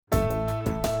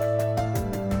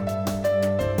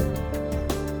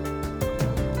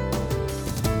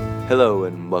Hello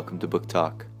and welcome to Book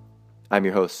Talk. I'm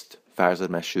your host, Farzad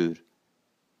Mashoud.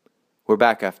 We're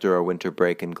back after our winter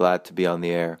break and glad to be on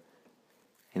the air.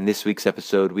 In this week's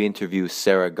episode, we interview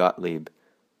Sarah Gottlieb.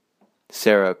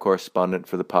 Sarah, a correspondent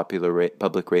for the popular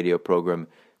public radio program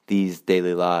These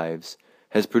Daily Lives,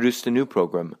 has produced a new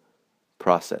program,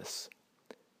 Process.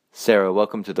 Sarah,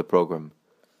 welcome to the program.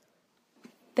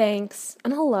 Thanks,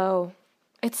 and hello.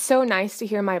 It's so nice to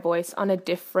hear my voice on a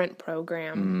different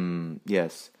program.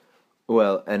 Yes.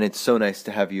 Well, and it's so nice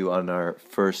to have you on our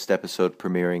first episode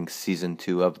premiering season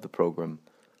 2 of the program.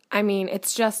 I mean,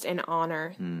 it's just an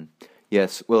honor.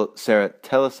 Yes. Well, Sarah,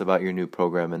 tell us about your new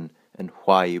program and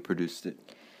why you produced it.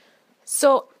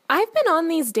 So, I've been on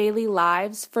These Daily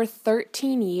Lives for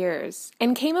 13 years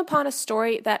and came upon a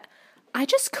story that I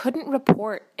just couldn't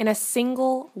report in a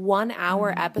single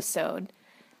 1-hour episode.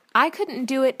 I couldn't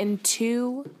do it in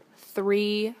 2,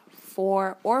 3,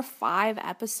 4, or 5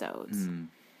 episodes.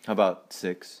 How about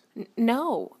 6?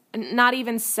 No, not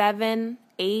even 7,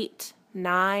 8,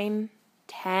 9,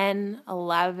 10,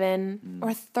 11,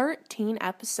 or 13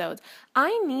 episodes.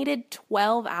 I needed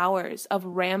 12 hours of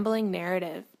rambling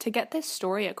narrative to get this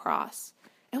story across.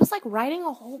 It was like writing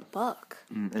a whole book.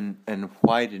 And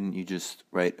why didn't you just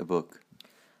write a book?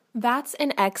 That's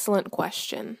an excellent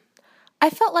question.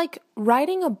 I felt like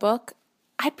writing a book,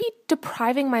 I'd be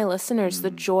depriving my listeners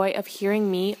the joy of hearing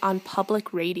me on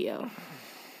public radio.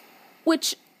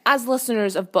 Which, as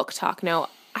listeners of Book Talk know,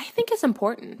 I think is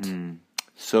important.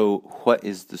 So, what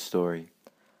is the story?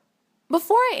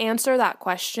 Before I answer that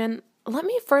question, let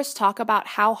me first talk about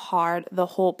how hard the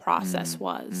whole process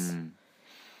was.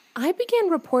 I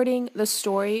began reporting the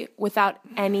story without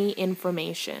any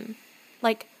information.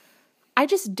 Like, I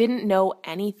just didn't know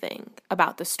anything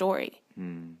about the story.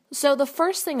 So the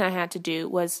first thing I had to do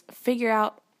was figure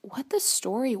out what the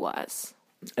story was.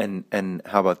 And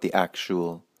how about the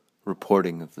actual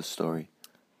reporting of the story?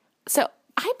 So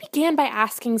I began by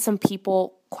asking some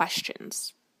people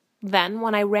questions. Then,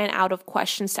 when I ran out of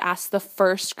questions to ask the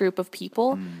first group of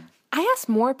people, I asked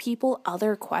more people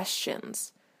other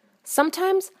questions.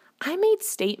 Sometimes I made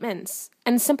statements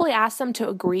and simply asked them to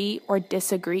agree or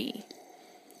disagree.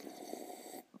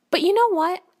 But you know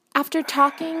what? After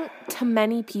talking to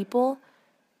many people,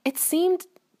 it seemed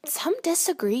some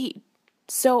disagreed.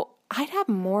 So I'd have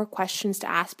more questions to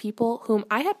ask people whom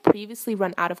I had previously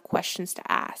run out of questions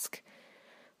to ask.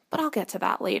 But I'll get to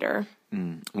that later.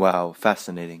 Wow,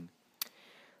 fascinating.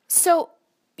 So,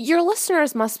 your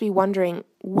listeners must be wondering,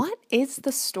 what is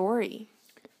the story?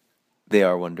 They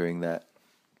are wondering that.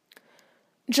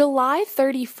 July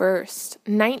 31st,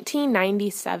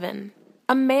 1997,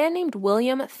 a man named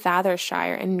William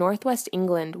Thathershire in northwest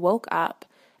England woke up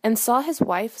and saw his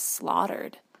wife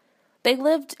slaughtered. They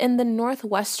lived in the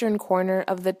northwestern corner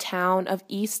of the town of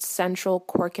East Central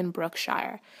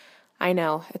Corkinbrookshire. I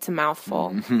know, it's a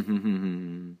mouthful.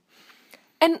 And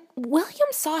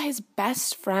William saw his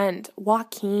best friend,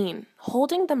 Joaquin,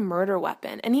 holding the murder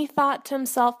weapon, and he thought to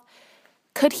himself,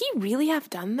 could he really have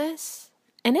done this?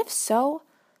 And if so,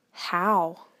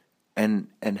 how? And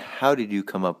how did you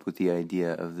come up with the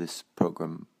idea of this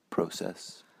program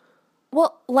process?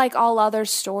 Well, like all other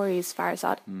stories,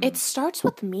 Farzad, it starts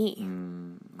with me.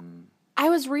 I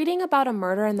was reading about a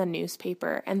murder in the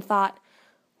newspaper and thought,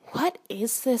 what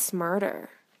is this murder?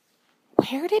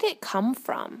 Where did it come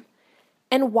from?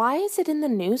 And why is it in the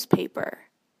newspaper?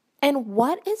 And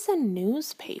what is a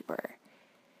newspaper?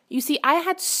 You see, I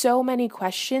had so many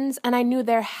questions, and I knew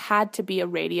there had to be a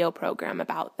radio program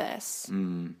about this.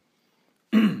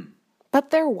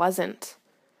 But there wasn't.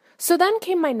 So then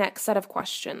came my next set of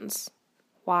questions.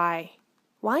 Why?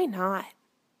 Why not?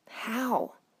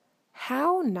 How?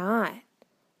 How not?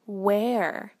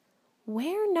 Where?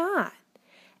 Where not?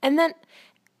 And then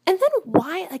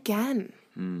why again?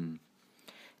 And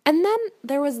then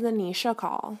there was the Nisha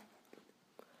call.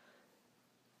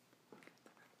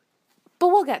 But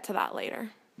we'll get to that later.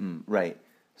 Right.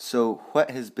 So what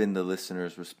has been the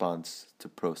listener's response to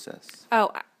Process?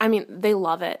 Oh, I mean, they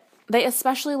love it. They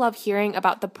especially love hearing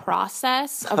about the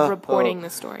process of reporting the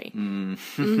story.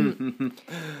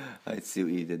 I see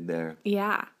what you did there.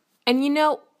 Yeah. And you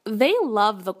know, they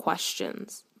love the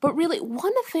questions. But really,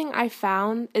 one thing I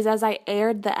found is as I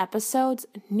aired the episodes,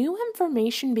 new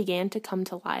information began to come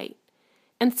to light.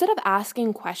 Instead of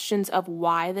asking questions of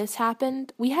why this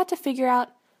happened, we had to figure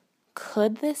out,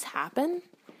 could this happen?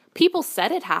 People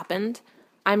said it happened.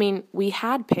 I mean, we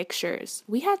had pictures,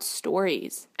 we had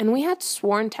stories, and we had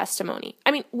sworn testimony. I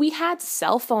mean, we had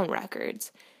cell phone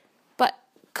records. But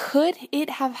could it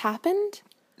have happened?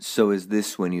 So is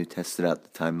this when you tested out the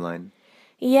timeline?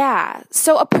 Yeah,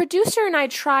 so a producer and I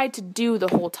tried to do the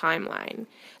whole timeline.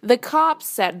 The cops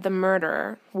said the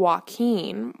murderer,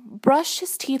 Joaquin, brushed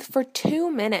his teeth for 2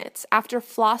 minutes after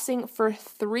flossing for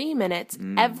 3 minutes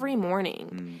every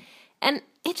morning. And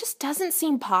it just doesn't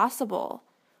seem possible.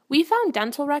 We found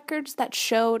dental records that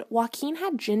showed Joaquin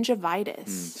had gingivitis.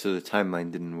 So the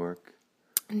timeline didn't work.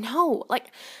 No,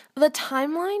 the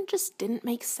timeline just didn't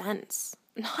make sense.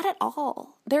 Not at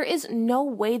all. There is no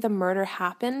way the murder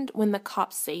happened when the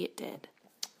cops say it did.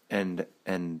 And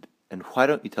why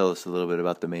don't you tell us a little bit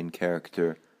about the main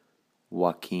character,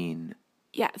 Joaquin?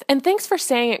 Yeah, and thanks for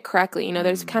saying it correctly. You know,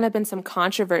 there's kind of been some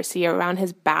controversy around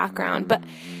his background, but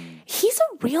he's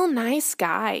a real nice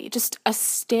guy, just a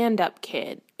stand-up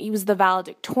kid. He was the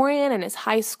valedictorian in his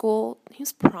high school. He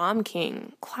was prom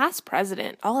king, class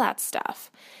president, all that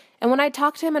stuff. And when I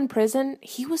talked to him in prison,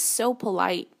 he was so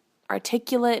polite,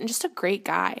 articulate, and just a great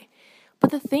guy.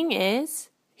 But the thing is,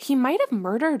 he might have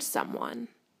murdered someone.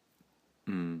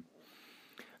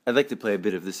 I'd like to play a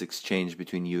bit of this exchange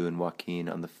between you and Joaquin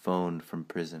on the phone from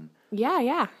prison.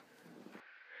 Yeah.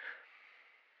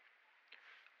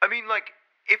 I mean,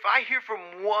 if I hear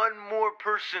from one more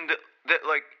person that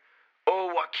oh,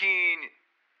 Joaquin,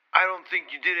 I don't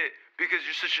think you did it because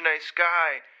you're such a nice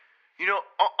guy,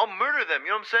 I'll murder them, you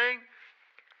know what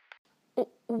I'm saying?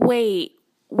 Wait,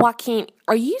 Joaquin,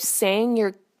 are you saying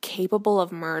you're capable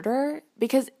of murder?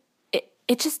 Because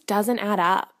it just doesn't add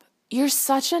up. You're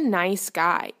such a nice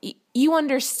guy. You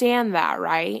understand that,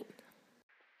 right?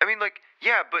 I mean,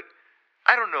 yeah, but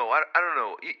I don't know. I don't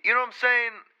know. You know what I'm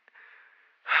saying?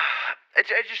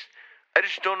 I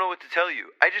just don't know what to tell you.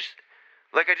 I just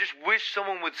wish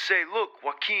someone would say, look,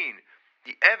 Joaquin,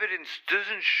 the evidence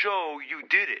doesn't show you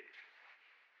did it.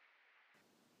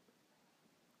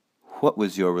 What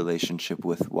was your relationship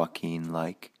with Joaquin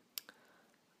like?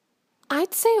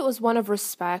 I'd say it was one of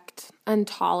respect and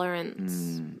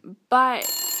tolerance, but...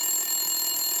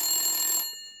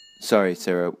 Sorry,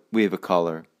 Sarah, we have a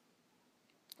caller.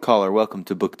 Caller, welcome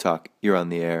to Book Talk. You're on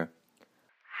the air.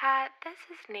 Hi, this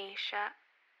is Nisha.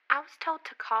 I was told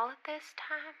to call at this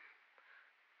time.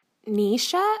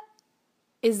 Nisha?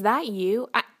 Is that you?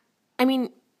 I mean,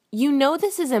 you know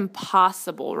this is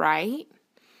impossible, right?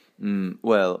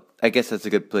 Well, I guess that's a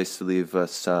good place to leave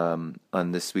us on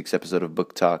this week's episode of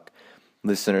Book Talk.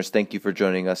 Listeners, thank you for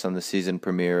joining us on the season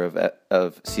premiere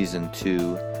of Season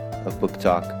 2 of Book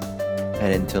Talk.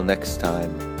 And until next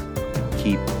time,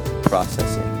 keep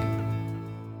processing.